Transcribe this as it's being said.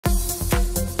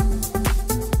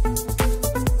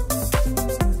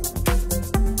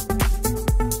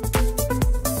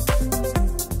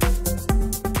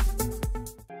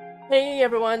Hey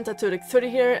everyone,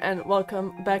 Tattootic30 here, and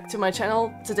welcome back to my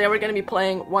channel. Today we're going to be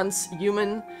playing Once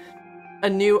Human, a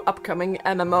new upcoming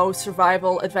MMO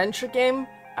survival adventure game.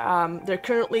 They're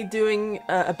currently doing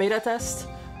a beta test,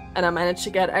 and I managed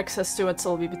to get access to it,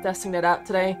 so we'll be testing that out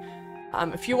today.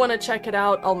 If you want to check it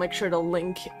out, I'll make sure to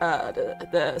link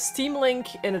the Steam link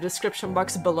in the description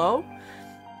box below.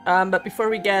 But before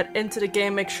we get into the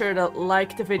game, make sure to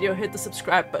like the video, hit the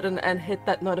subscribe button, and hit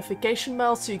that notification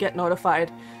bell so you get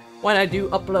notified when I do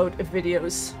upload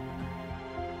videos.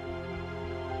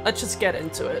 Let's just get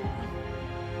into it.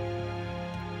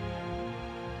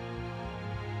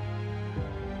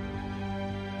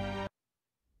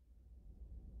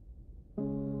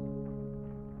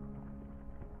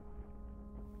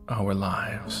 Our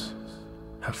lives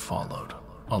have followed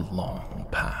a long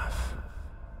path.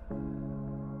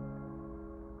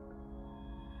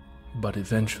 But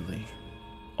eventually,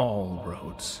 all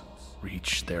roads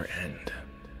reach their end.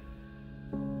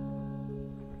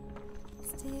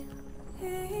 Still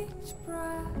each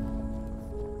breath.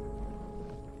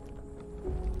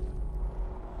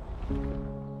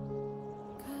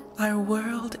 Our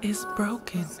world is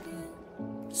broken,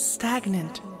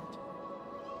 stagnant,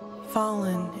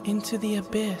 fallen into the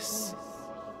abyss.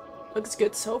 Looks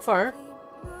good so far.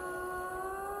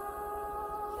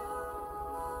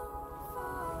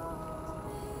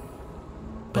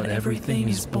 But everything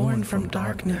is born from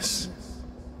darkness,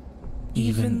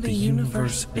 even the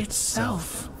universe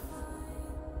itself.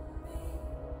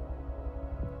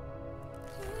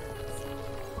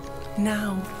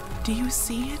 Now, do you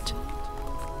see it?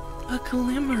 A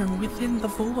glimmer within the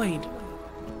void.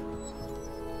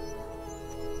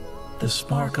 The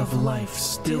spark of life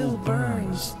still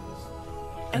burns,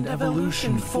 and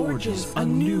evolution forges a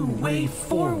new way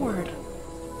forward.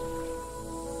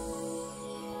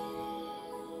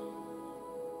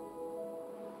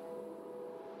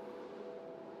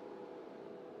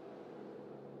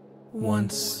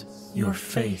 Once your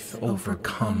faith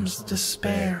overcomes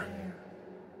despair,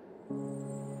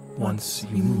 once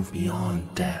you move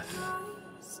beyond death,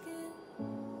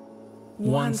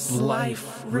 once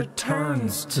life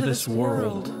returns to this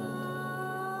world,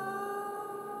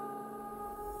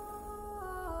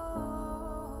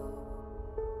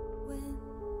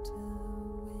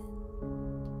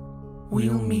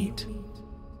 we'll meet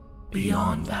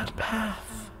beyond that path.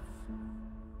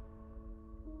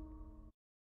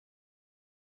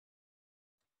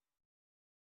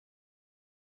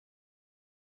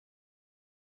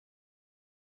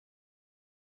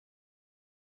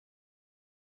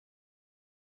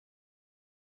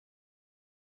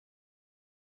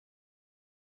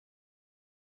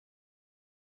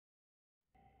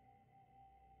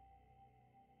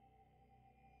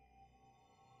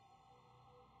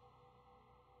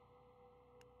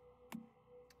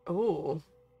 Ooh,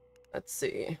 let's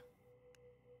see.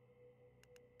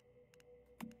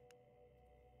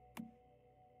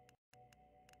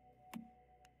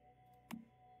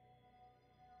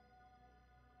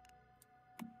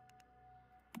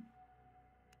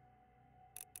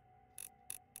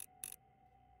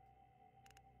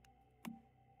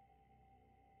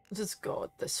 Let's just go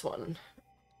with this one.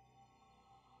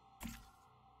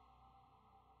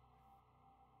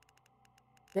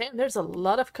 Damn, there's a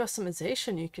lot of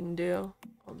customization you can do.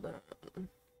 Hold on.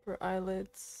 For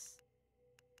eyelids.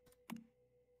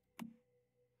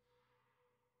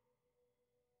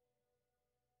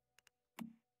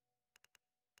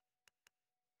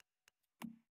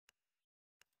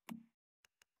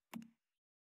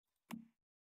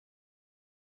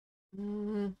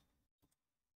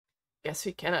 Guess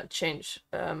we cannot change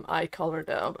eye color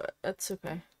though, but that's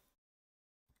okay.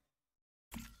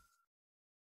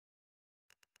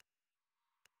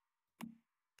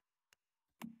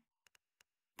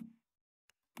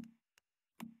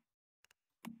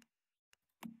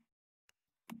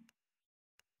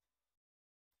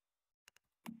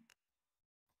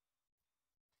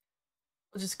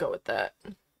 We'll just go with that.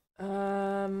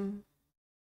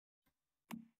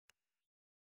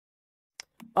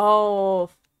 Oh,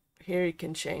 here you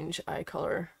can change eye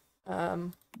color.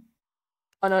 Oh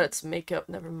no, it's makeup,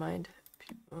 never mind.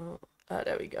 People,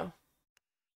 there we go.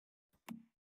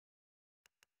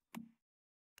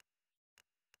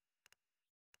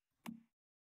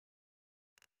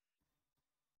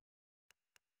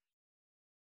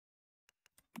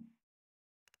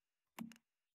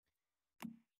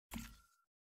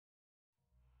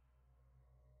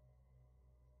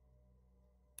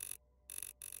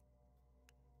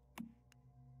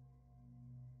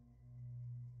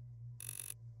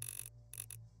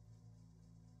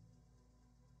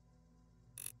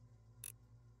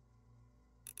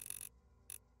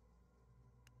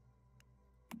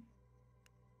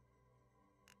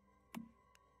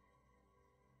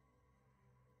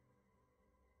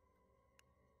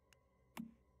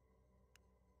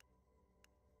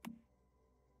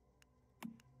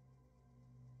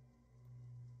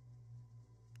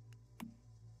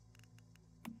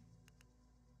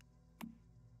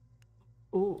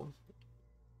 Ooh.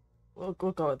 We'll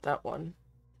go with that one.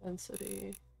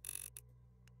 Density.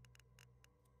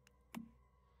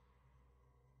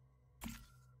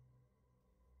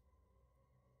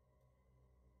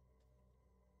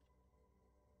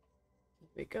 Here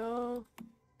we go.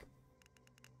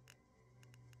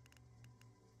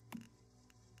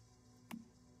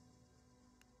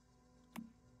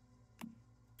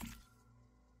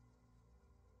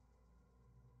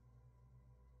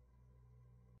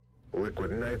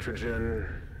 Liquid nitrogen,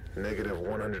 negative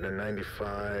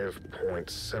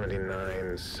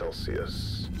 195.79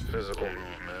 Celsius. Physical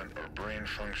movement or brain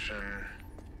function,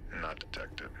 not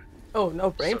detected. Oh, no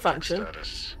brain Subject function.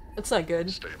 Status, That's not good.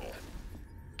 stable.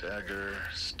 Dagger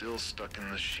still stuck in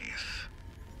the sheath.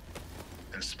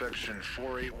 Inspection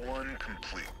 481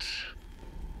 complete.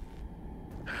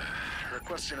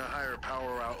 Requesting a higher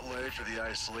power outlay for the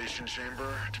isolation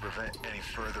chamber to prevent any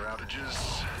further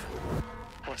outages.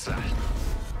 What's that?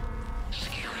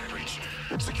 Security breach.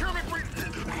 Security breach!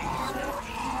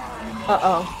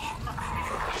 Uh-oh.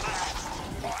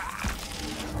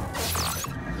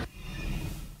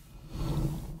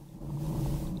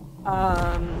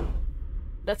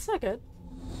 That's not good.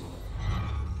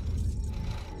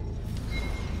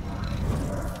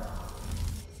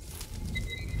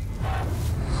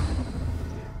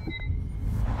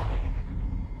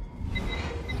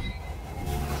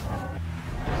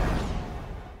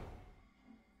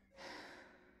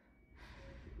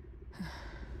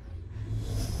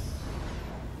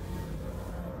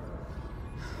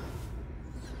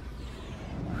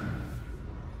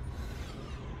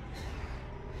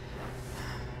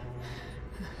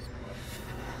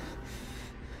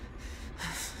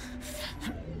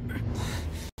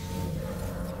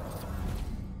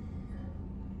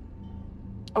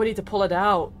 Oh, we need to pull it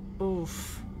out.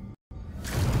 Oof.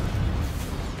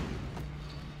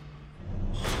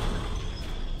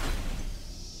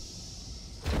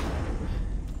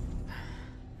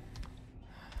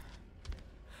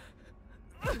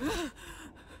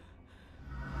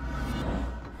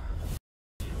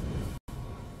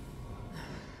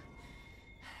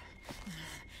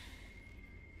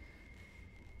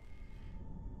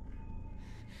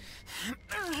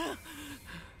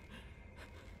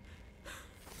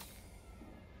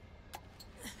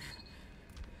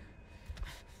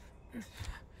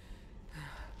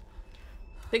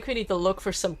 I think we need to look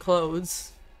for some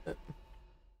clothes.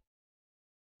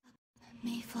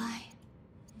 Mayfly,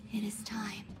 it is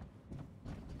time.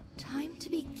 Time to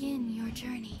begin your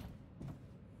journey.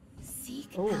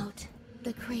 Seek Oh. out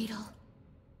the cradle.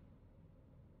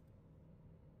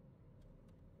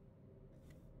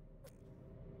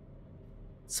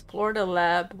 Explore the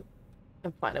lab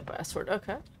and find a password.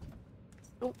 Okay.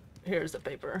 Oh, here's the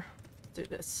paper. Let's do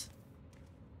this.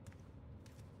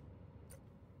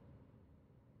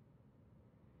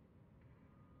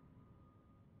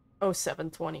 Oh,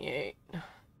 728.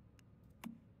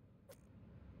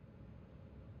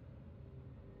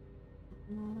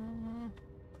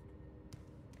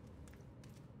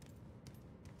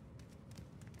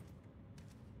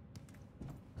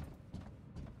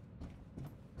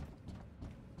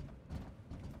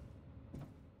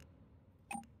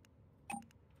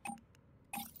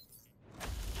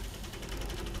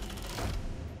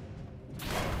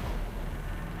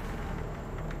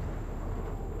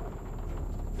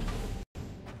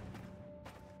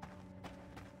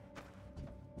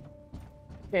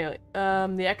 Okay,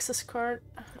 the access card.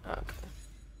 Okay.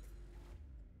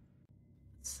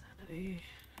 Sanity.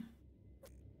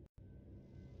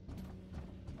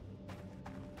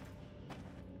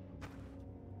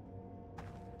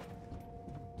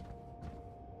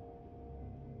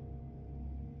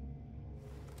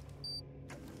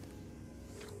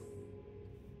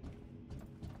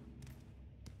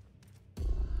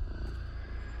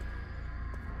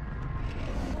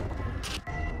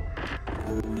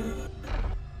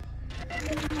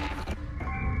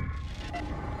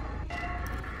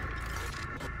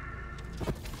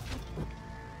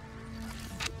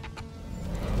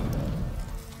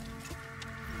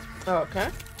 Oh, okay.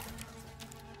 I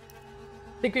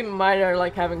think we might are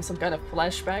like having some kind of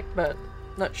flashback, but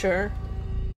not sure.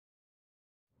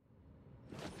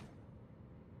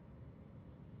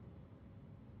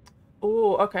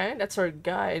 Oh, okay, that's our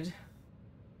guide.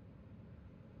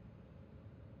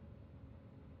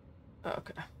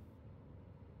 Okay.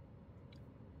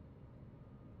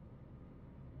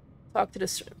 Talk to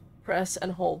this. Press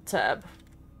and hold tab.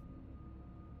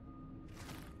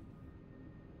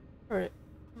 Alright.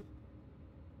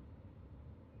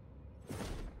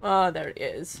 Ah, there it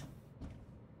is.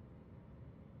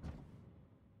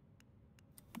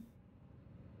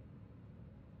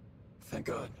 Thank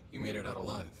God, you made it out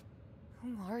alive.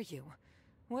 Who are you?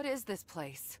 What is this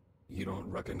place? You don't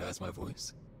recognize my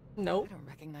voice? Nope. I don't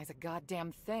recognize a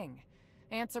goddamn thing.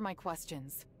 Answer my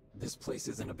questions. This place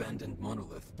is an abandoned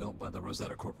monolith built by the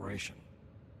Rosetta Corporation.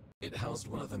 It housed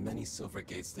one of the many silver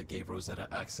gates that gave Rosetta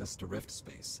access to Rift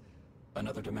Space,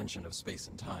 another dimension of space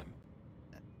and time.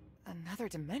 Another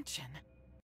dimension?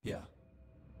 Yeah.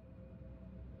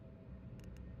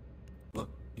 Look,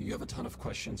 you have a ton of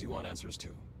questions you want answers to.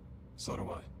 So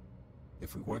do I.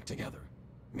 If we work together,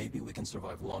 maybe we can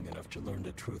survive long enough to learn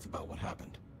the truth about what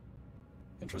happened.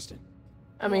 Interesting?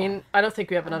 I mean, I don't think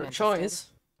we have I'm another interested. choice.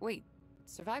 Wait,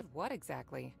 survive what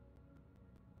exactly?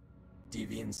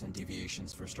 Deviants and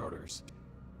deviations for starters.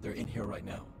 They're in here right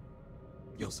now.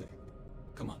 You'll see.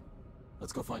 Come on.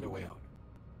 Let's go find a way out.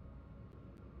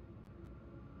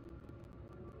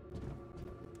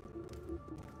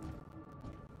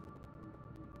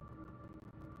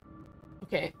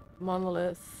 Okay,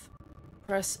 monolith.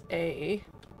 Press A.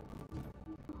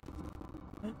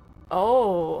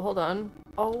 Oh, hold on.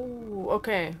 Oh,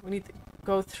 okay. We need to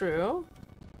go through.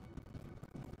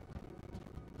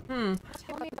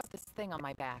 Tell me about this thing on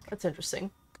my back. That's interesting.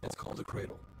 It's called a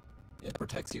cradle. It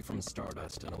protects you from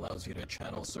stardust and allows you to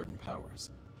channel certain powers.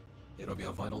 It'll be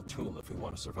a vital tool if we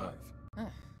want to survive.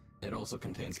 It also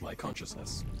contains my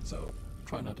consciousness, so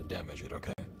try not to damage it,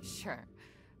 okay? Sure.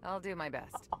 I'll do my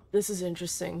best. This is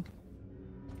interesting.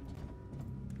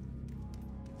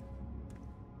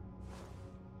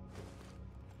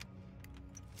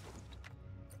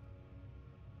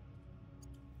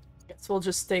 Guess we'll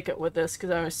just take it with this because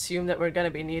I assume that we're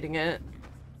gonna be needing it.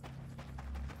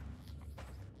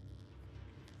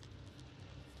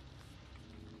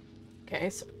 Okay,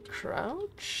 so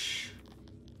crouch.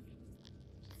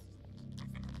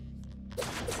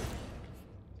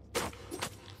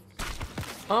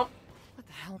 Oh, What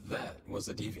the hell? That was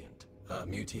a deviant. A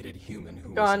mutated human who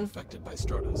was Gone. infected by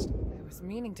stardust. I was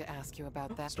meaning to ask you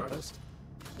about that. Stardust?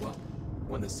 Well,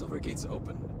 when the silver gates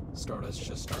opened, stardust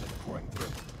just started pouring through.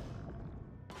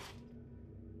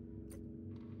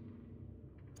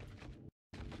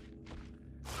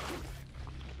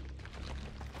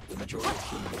 The majority of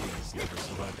human beings never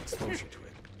survived exposure to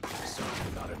it,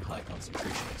 certainly not in high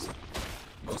concentrations.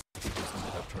 Most people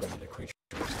ended up turning into creatures.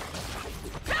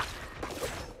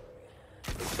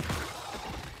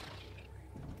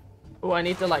 oh, I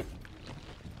need to like.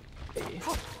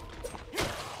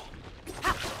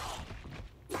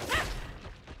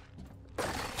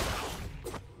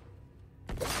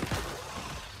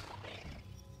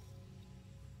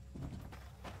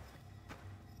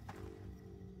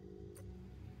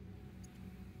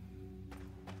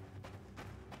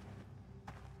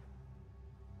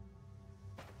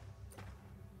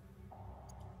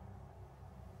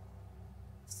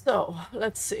 So,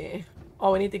 let's see.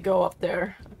 Oh, we need to go up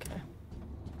there. Okay.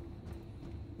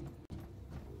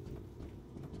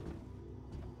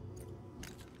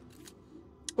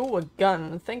 Ooh, a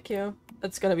gun. Thank you.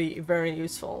 That's gonna be very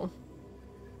useful.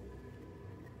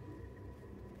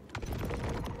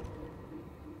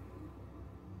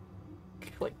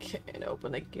 Click and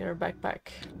open the gear backpack.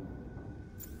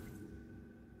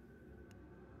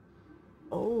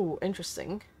 Oh,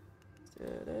 interesting. Let's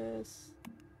do this.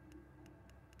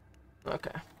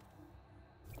 Okay.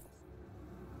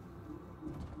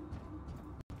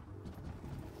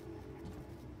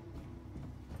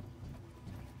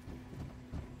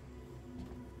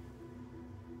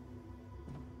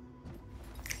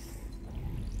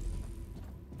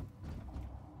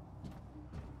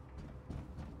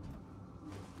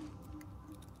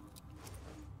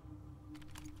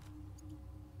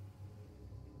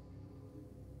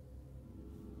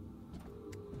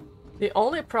 The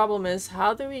only problem is,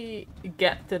 how do we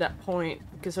get to that point?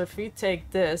 Because if we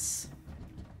take this...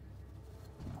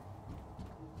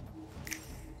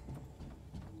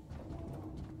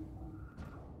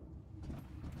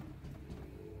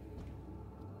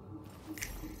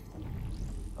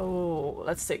 Oh,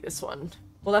 let's take this one.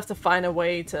 We'll have to find a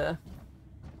way to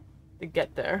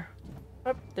get there.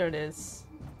 Oh, there it is.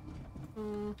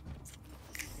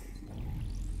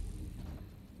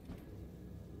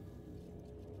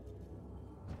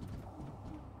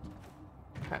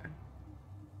 Okay.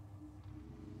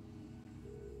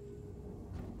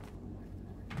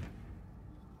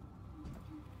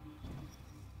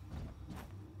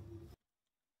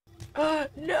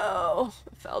 No!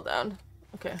 I fell down.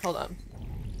 Okay, hold on.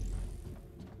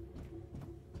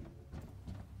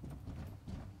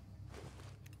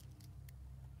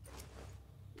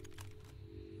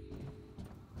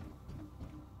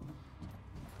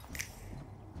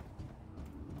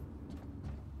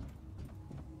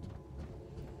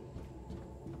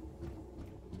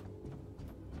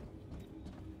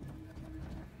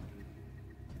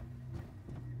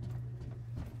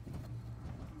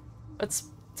 Let's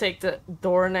take the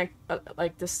door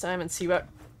like this time and see what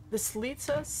this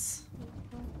leads us.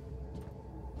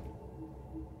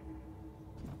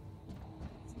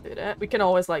 Let's do that. We can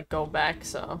always like go back,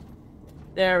 so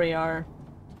there we are.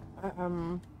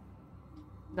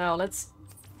 Now let's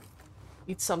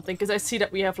eat something because I see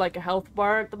that we have like a health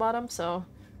bar at the bottom, so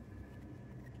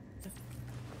make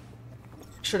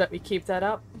sure that we keep that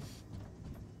up.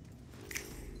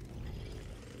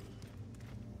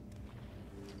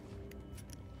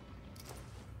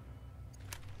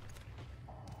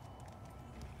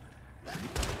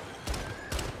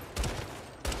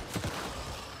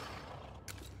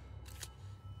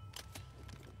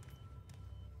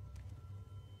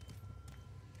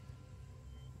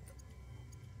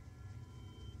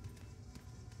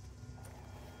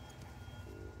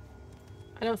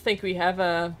 I don't think we have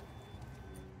a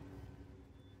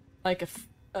like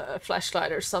a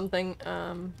flashlight or something.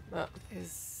 But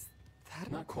Is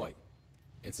that Not quite.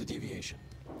 It's a deviation.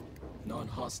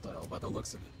 Non-hostile by the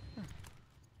looks of it.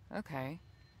 okay?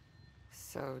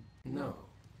 So No.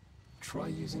 Try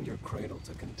using your cradle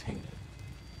to contain it.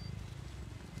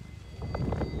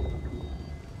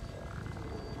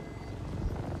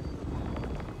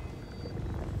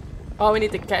 oh, we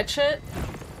need to catch it.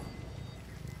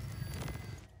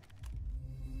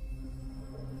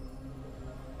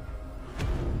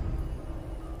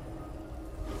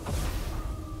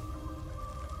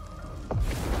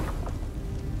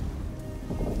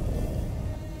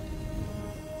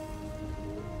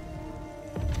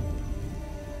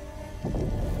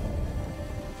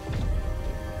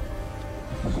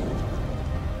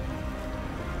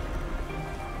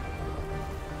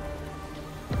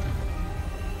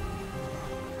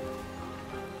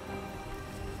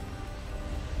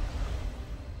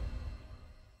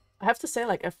 I have to say,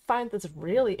 like, I find this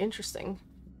really interesting.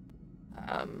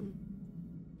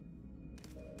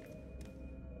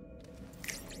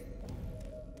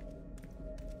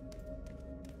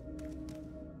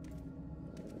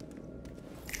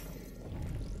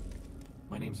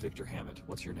 My name's Victor Hammett.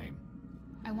 What's your name?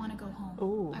 I want to go home.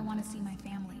 Ooh. I want to see my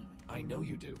family. I know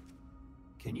you do.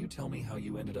 Can you tell me how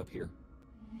you ended up here?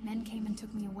 Men came and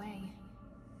took me away.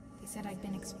 They said I'd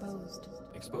been exposed.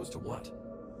 Exposed to what?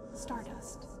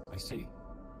 Stardust. I see.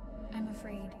 I'm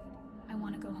afraid. I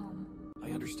want to go home.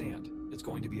 I understand. It's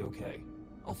going to be okay.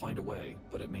 I'll find a way,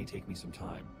 but it may take me some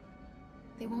time.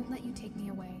 They won't let you take me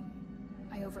away.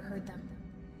 I overheard them.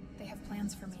 They have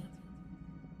plans for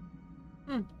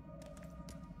me.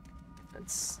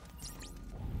 It's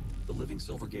The living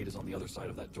Silver Gate is on the other side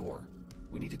of that door.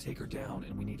 We need to take her down,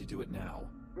 and we need to do it now.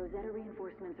 Rosetta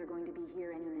reinforcements are going to be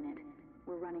here any minute.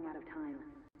 We're running out of time.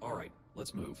 All right,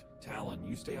 let's move. Talon,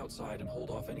 you stay outside and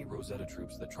hold off any Rosetta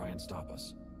troops that try and stop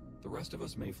us. The rest of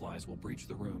us Mayflies will breach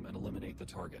the room and eliminate the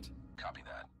target. Copy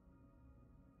that.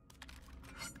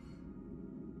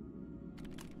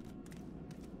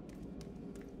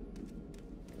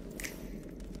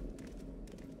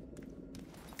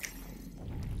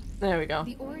 there we go.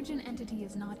 The Origin entity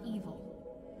is not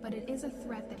evil, but it is a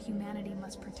threat that humanity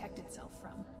must protect itself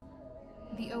from.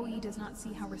 The OE does not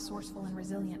see how resourceful and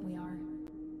resilient we are.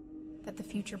 That the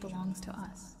future belongs to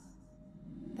us.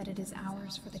 That it is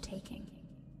ours for the taking.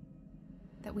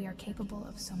 That we are capable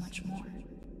of so much more.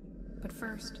 But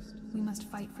first, we must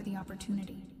fight for the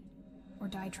opportunity, or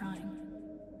die trying.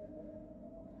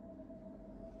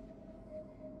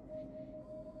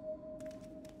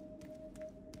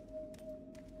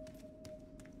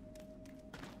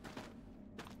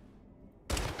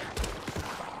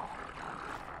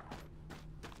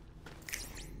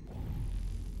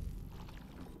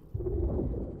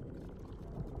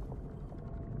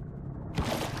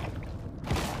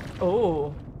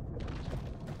 Oh.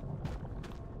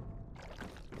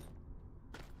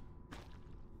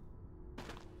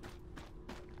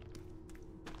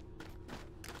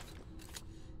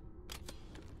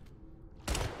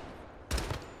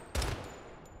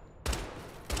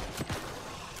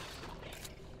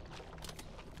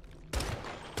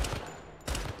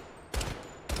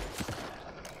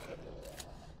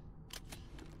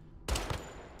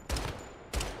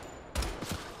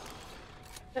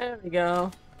 There we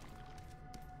go.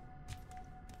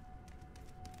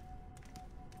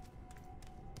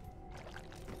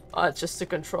 Oh, it's just to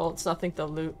control. It's nothing to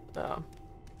loot. Oh.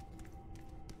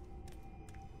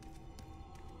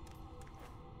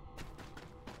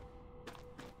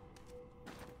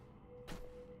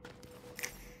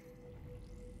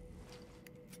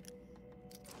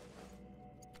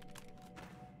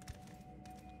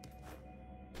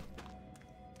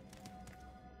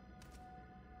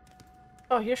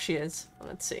 Oh, here she is.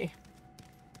 Let's see.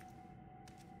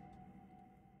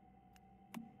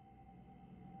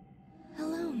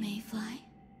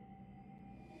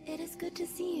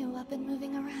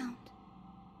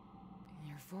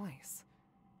 voice.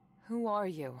 Who are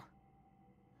you?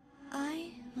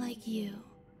 I, like you,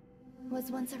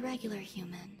 was once a regular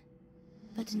human.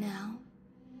 But now,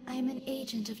 I am an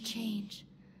agent of change.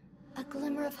 A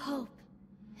glimmer of hope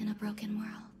in a broken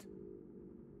world.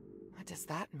 What does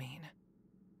that mean?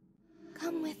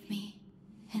 Come with me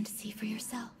and see for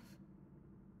yourself.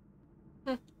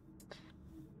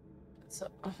 So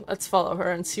let's follow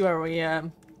her and see where we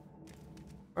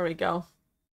go.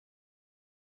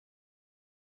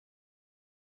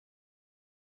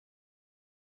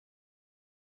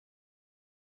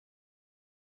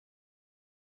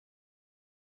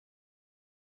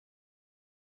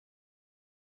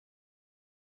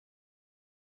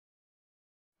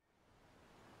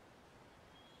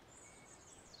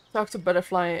 Talk to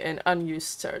Butterfly in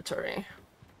unused territory.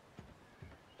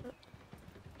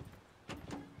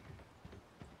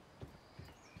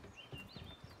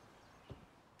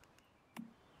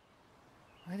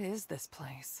 What is this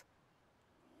place?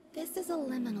 This is a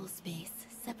liminal space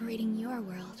separating your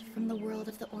world from the world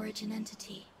of the origin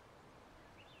entity.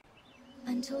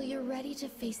 Until you're ready to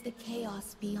face the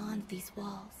chaos beyond these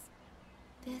walls,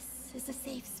 this is a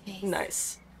safe space.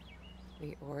 Nice.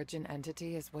 The origin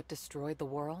entity is what destroyed the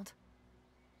world?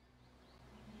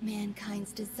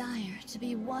 Mankind's desire to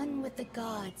be one with the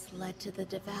gods led to the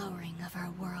devouring of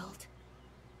our world.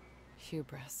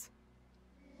 Hubris.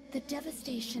 The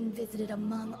devastation visited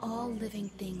among all living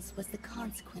things was the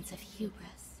consequence of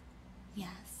hubris.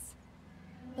 Yes.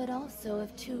 But also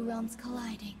of two realms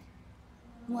colliding.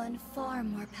 One far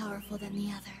more powerful than the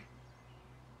other.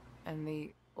 And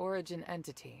the origin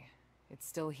entity, it's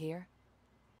still here?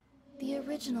 The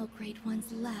original Great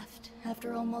Ones left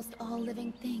after almost all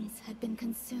living things had been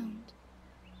consumed.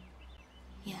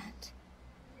 Yet,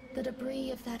 the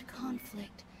debris of that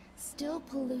conflict still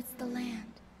pollutes the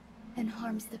land and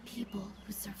harms the people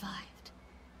who survived.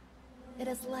 It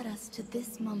has led us to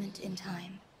this moment in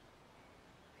time.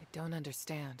 I don't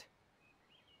understand.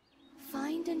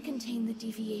 Find and contain the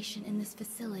deviation in this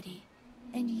facility,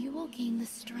 and you will gain the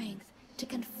strength to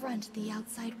confront the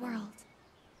outside world.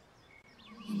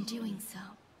 In doing so,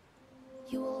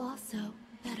 you will also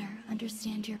better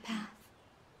understand your path.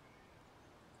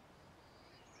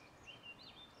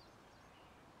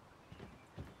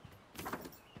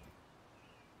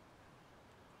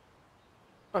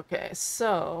 Okay,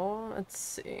 so let's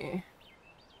see.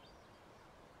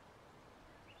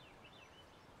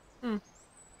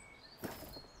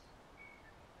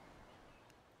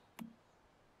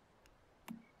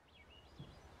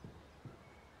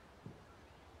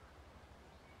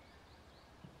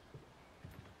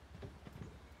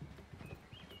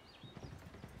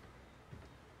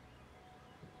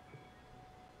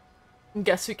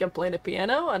 Guess we can play the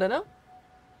piano? I don't know.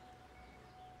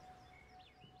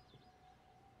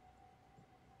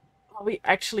 Oh, we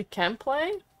actually can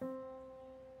play?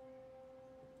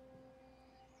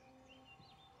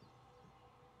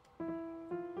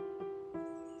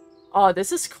 Oh,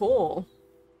 this is cool.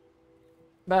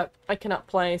 But I cannot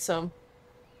play, so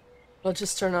we'll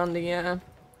just turn on the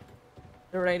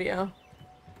radio.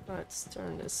 Let's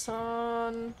turn this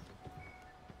on.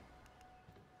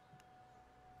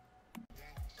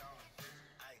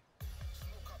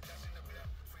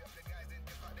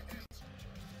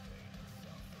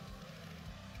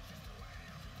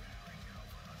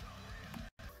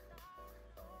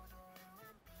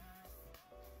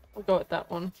 We'll go with that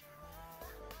one.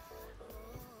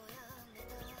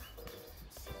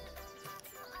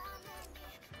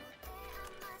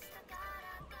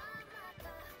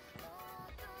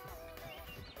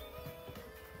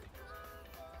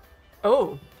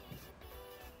 Oh.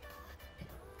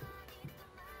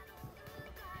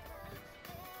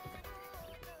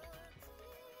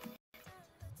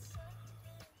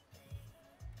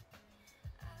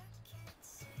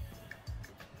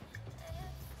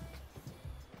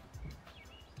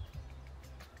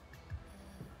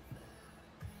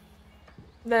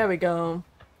 There we go.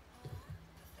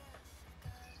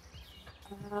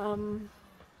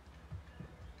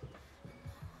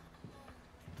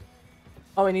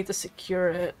 Oh, we need to secure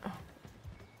it.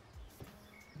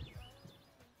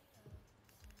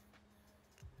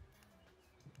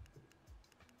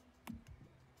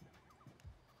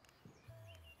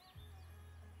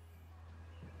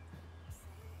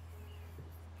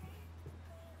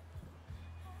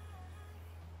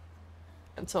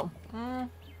 And so,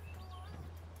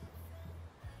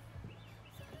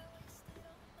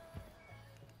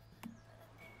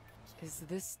 Is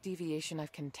this deviation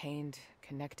I've contained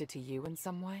connected to you in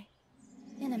some way?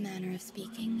 In a manner of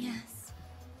speaking, yes.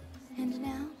 And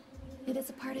now, it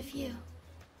is a part of you.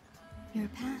 Your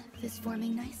path is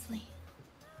forming nicely.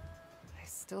 I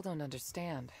still don't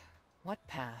understand. What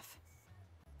path?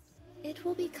 It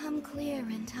will become clear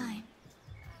in time.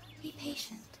 Be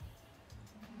patient.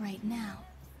 Right now,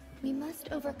 we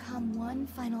must overcome one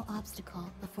final obstacle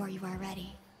before you are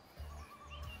ready.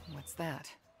 What's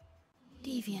that?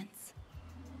 Deviants.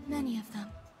 Many of them.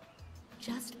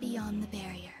 Just beyond the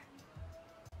barrier.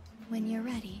 When you're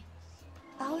ready,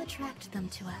 I'll attract them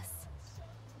to us.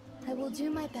 I will do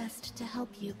my best to help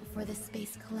you before the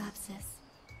space collapses.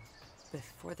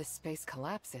 Before the space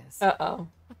collapses? Uh-oh.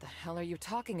 What the hell are you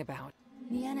talking about?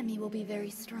 The enemy will be very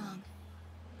strong.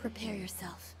 Prepare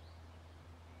yourself.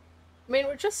 I mean,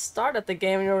 we just started the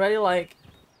game and you're already, like,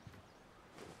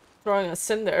 throwing us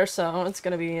in there, so it's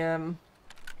gonna be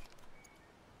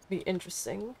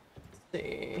interesting. Let's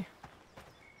see.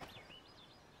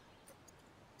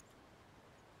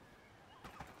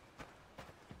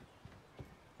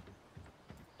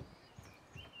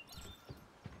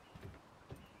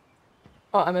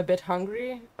 Oh, I'm a bit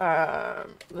hungry.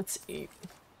 Let's eat.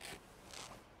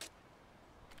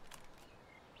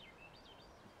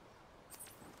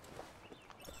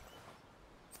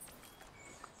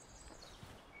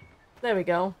 There we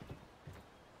go.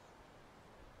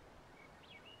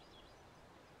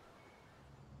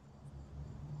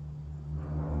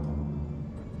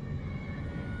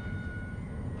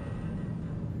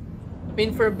 I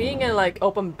mean, for being in, like,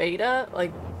 open beta,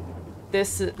 like,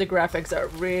 the graphics are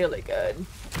really good.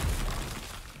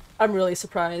 I'm really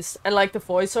surprised. And, like, the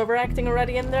voiceover acting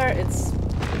already in there, it's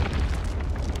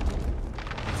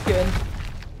good.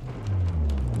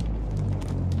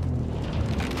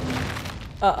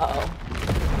 Uh-oh.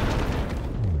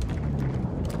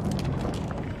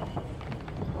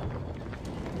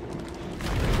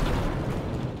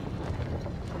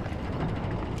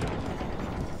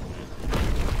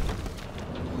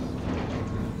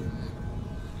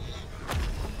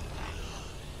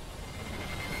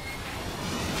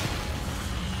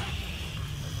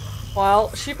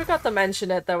 Well, she forgot to mention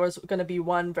that there was gonna be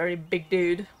one very big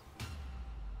dude.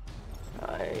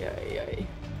 Ay, ay, ay.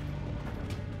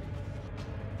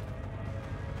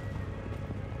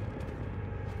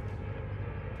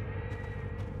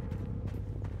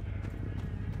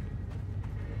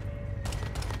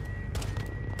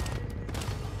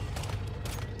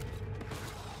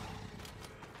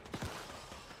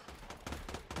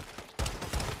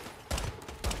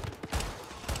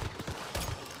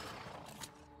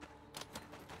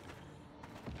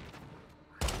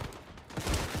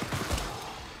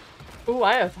 Ooh,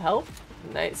 I have help.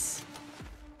 Nice.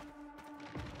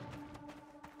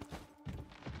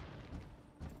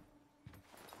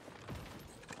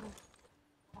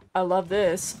 I love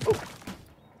this. Ooh.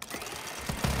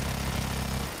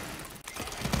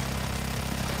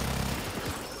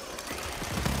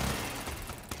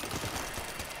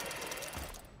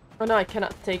 Oh no, I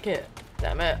cannot take it.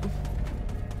 Damn it.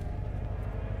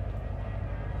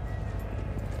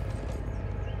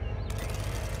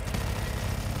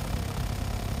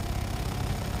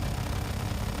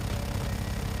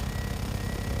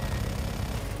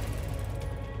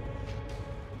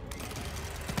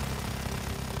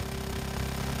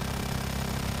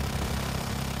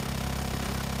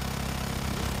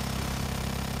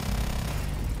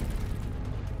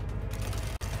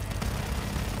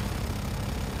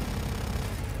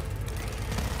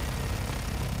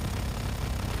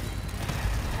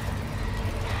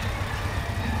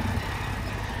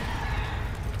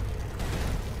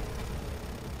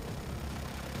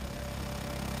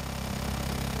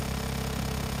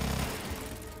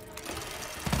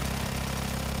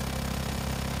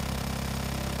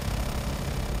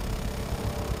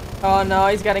 Oh no,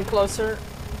 he's getting closer.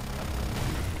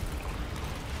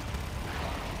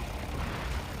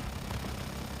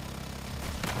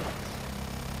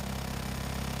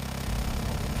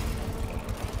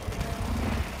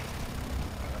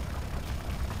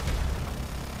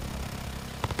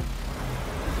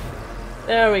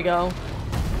 There we go.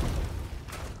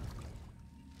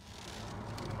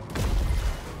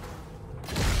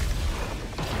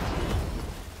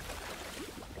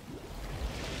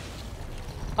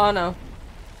 Oh no.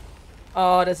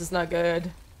 Oh, this is not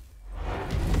good.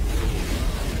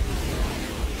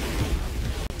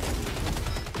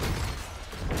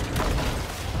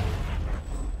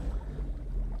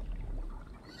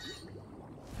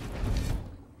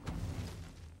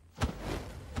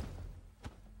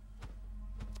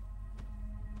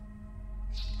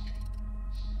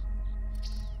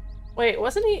 Wait,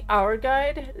 wasn't he our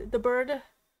guide, the bird?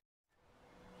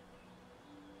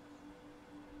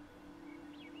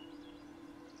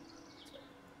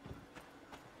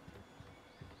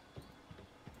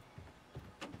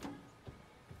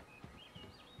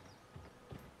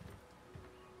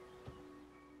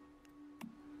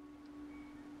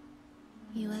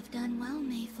 have done well,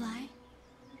 Mayfly.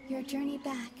 Your journey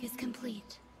back is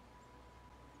complete.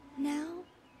 Now,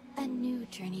 a new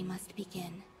journey must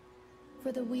begin.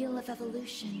 For the wheel of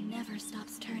evolution never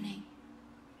stops turning.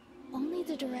 Only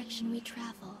the direction we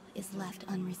travel is left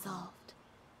unresolved.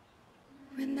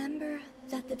 Remember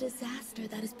that the disaster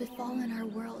that has befallen our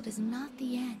world is not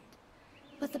the end,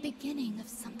 but the beginning of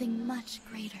something much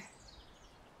greater.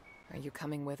 Are you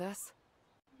coming with us?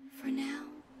 For now,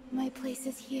 my place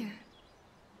is here.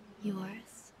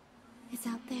 Yours is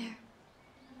out there,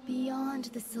 beyond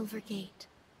the Silver Gate,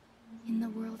 in the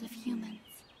world of humans.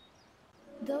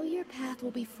 Though your path will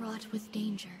be fraught with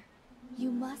danger, you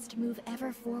must move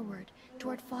ever forward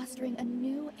toward fostering a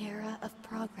new era of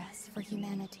progress for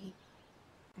humanity.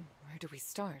 Where do we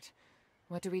start?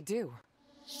 What do we do?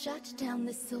 Shut down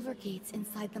the Silver Gates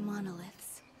inside the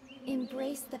monoliths.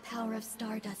 Embrace the power of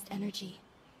Stardust energy.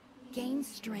 Gain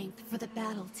strength for the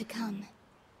battle to come.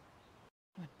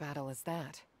 What battle is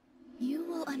that? You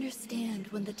will understand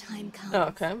when the time comes. Oh,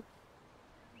 okay.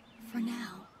 For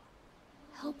now,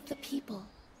 help the people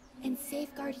and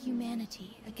safeguard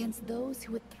humanity against those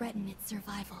who would threaten its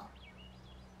survival.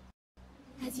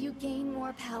 As you gain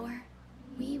more power,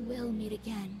 we will meet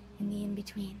again in the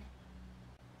in-between.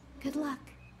 Good luck,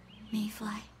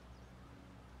 Mayfly.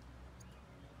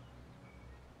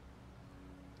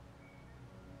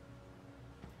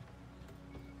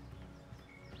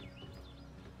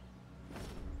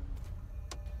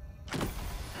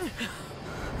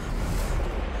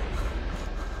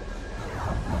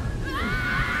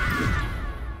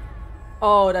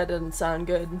 Oh, that didn't sound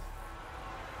good.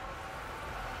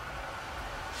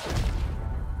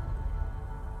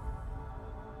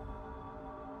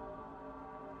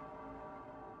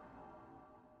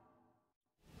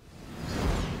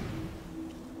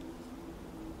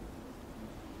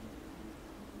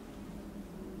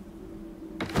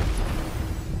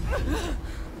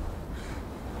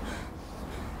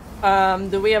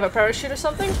 Do we have a parachute or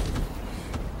something?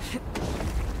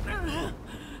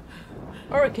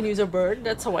 Or we can use a bird,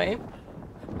 that's a way.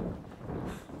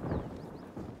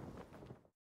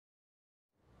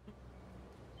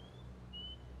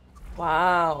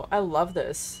 Wow, I love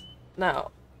this.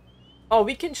 Now, oh,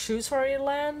 we can choose where we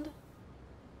land?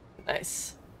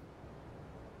 Nice.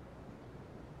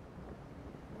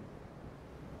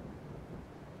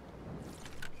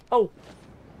 Oh,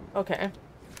 okay.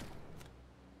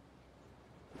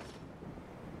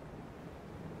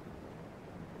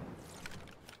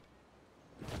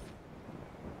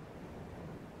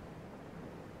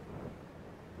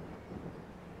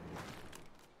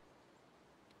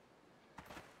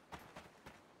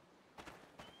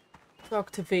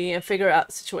 Talk to V and figure out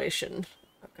the situation.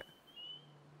 Okay.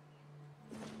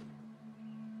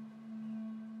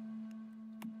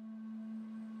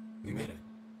 We made it.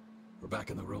 We're back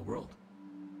in the real world.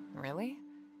 Really?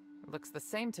 Looks the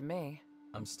same to me.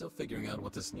 I'm still figuring out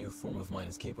what this new form of mine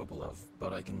is capable of,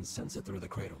 but I can sense it through the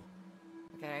cradle.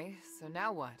 Okay, so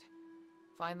now what?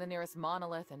 Find the nearest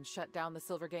monolith and shut down the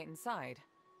Silver Gate inside.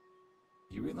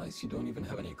 You realize you don't even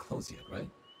have any clothes yet, right?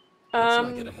 Let's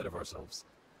not get ahead of ourselves.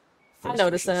 First, I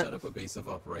noticed we should that. set up a base of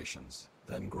operations,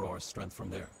 then grow our strength from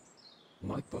there.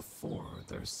 Like before,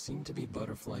 there seem to be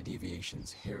butterfly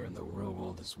deviations here in the real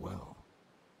world as well.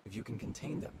 If you can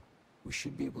contain them, we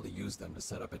should be able to use them to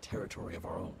set up a territory of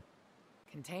our own.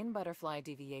 Contain butterfly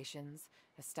deviations,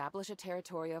 establish a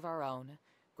territory of our own,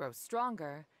 grow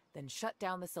stronger, then shut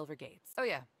down the Silver Gates. Oh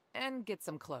yeah, and get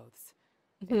some clothes.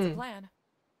 It's a plan.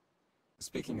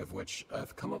 Speaking of which,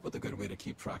 I've come up with a good way to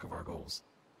keep track of our goals.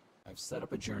 I've set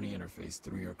up a journey interface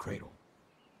through your cradle.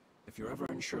 If you're ever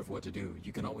unsure of what to do,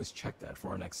 you can always check that for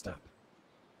our next step.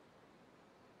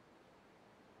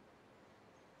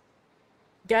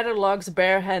 Gather logs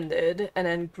barehanded and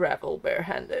then gravel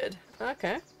barehanded.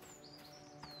 Okay.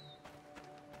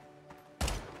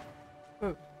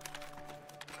 Ooh.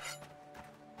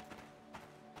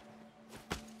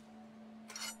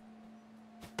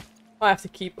 Oh, I have to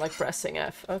keep like pressing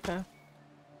F. Okay.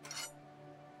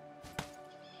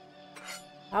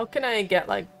 How can I get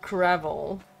like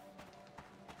gravel?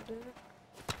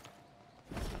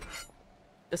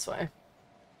 This way.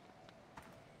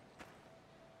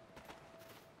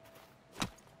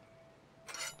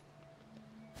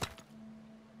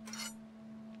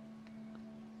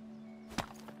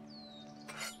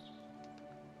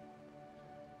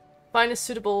 Find a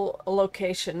suitable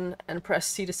location and press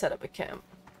C to set up a camp.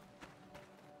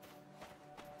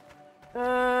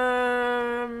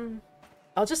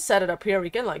 I'll just set it up here. We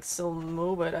can like still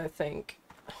move it, I think.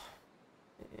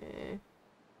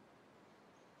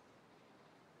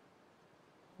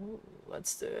 Ooh,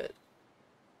 let's do it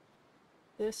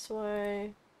this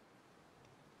way.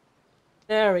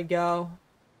 There we go.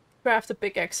 Craft a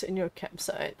pickaxe in your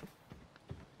campsite.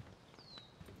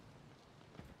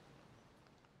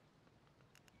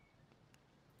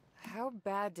 How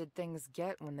bad did things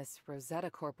get when this Rosetta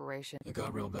Corporation... It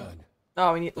got real bad.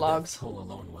 Oh, we need The logs. death toll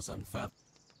alone was unfathomable.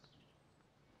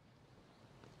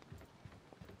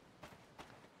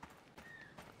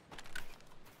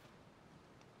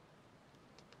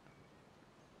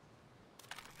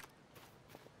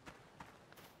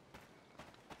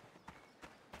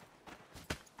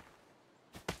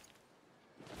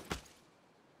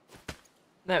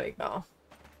 There we go.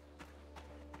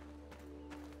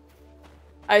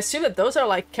 I assume that those are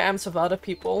like camps of other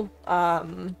people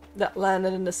that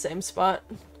landed in the same spot.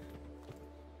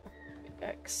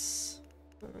 X.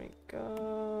 There we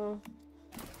go.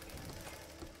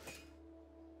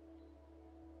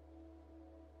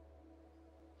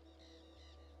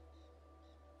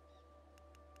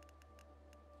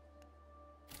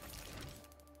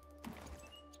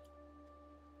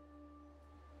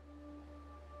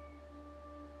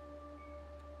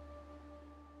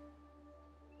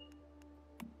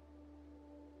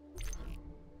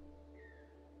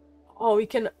 Oh, we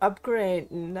can upgrade.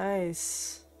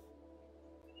 Nice.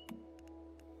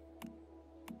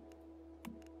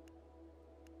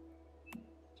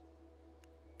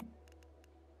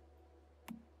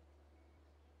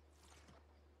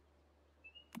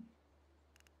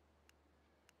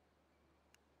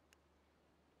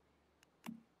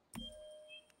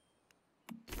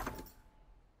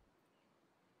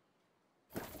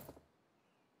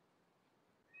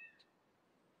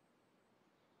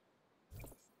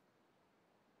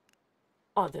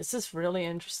 Oh, this is really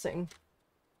interesting.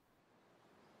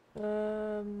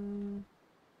 There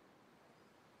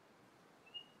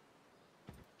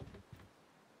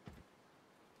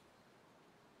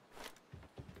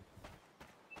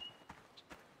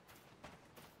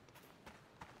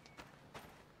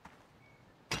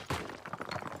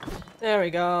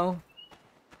we go.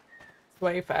 It's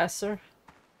way faster.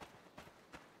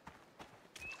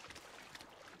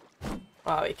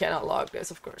 Wow, we cannot log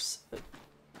this, of course.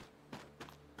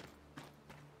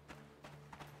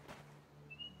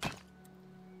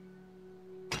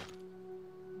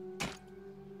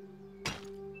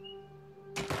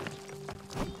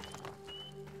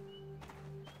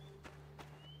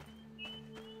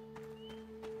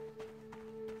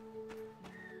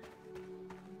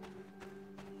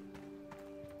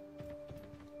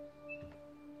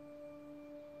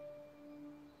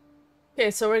 Okay,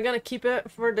 so we're gonna keep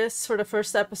it for this, for the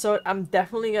first episode. I'm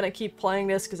definitely gonna keep playing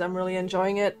this because I'm really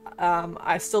enjoying it.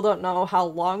 I still don't know how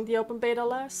long the open beta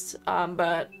lasts,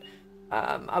 but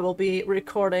I will be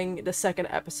recording the second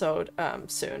episode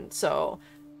soon. So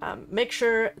make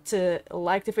sure to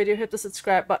like the video, hit the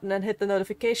subscribe button, and hit the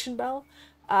notification bell.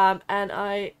 And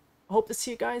I hope to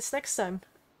see you guys next time.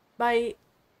 Bye!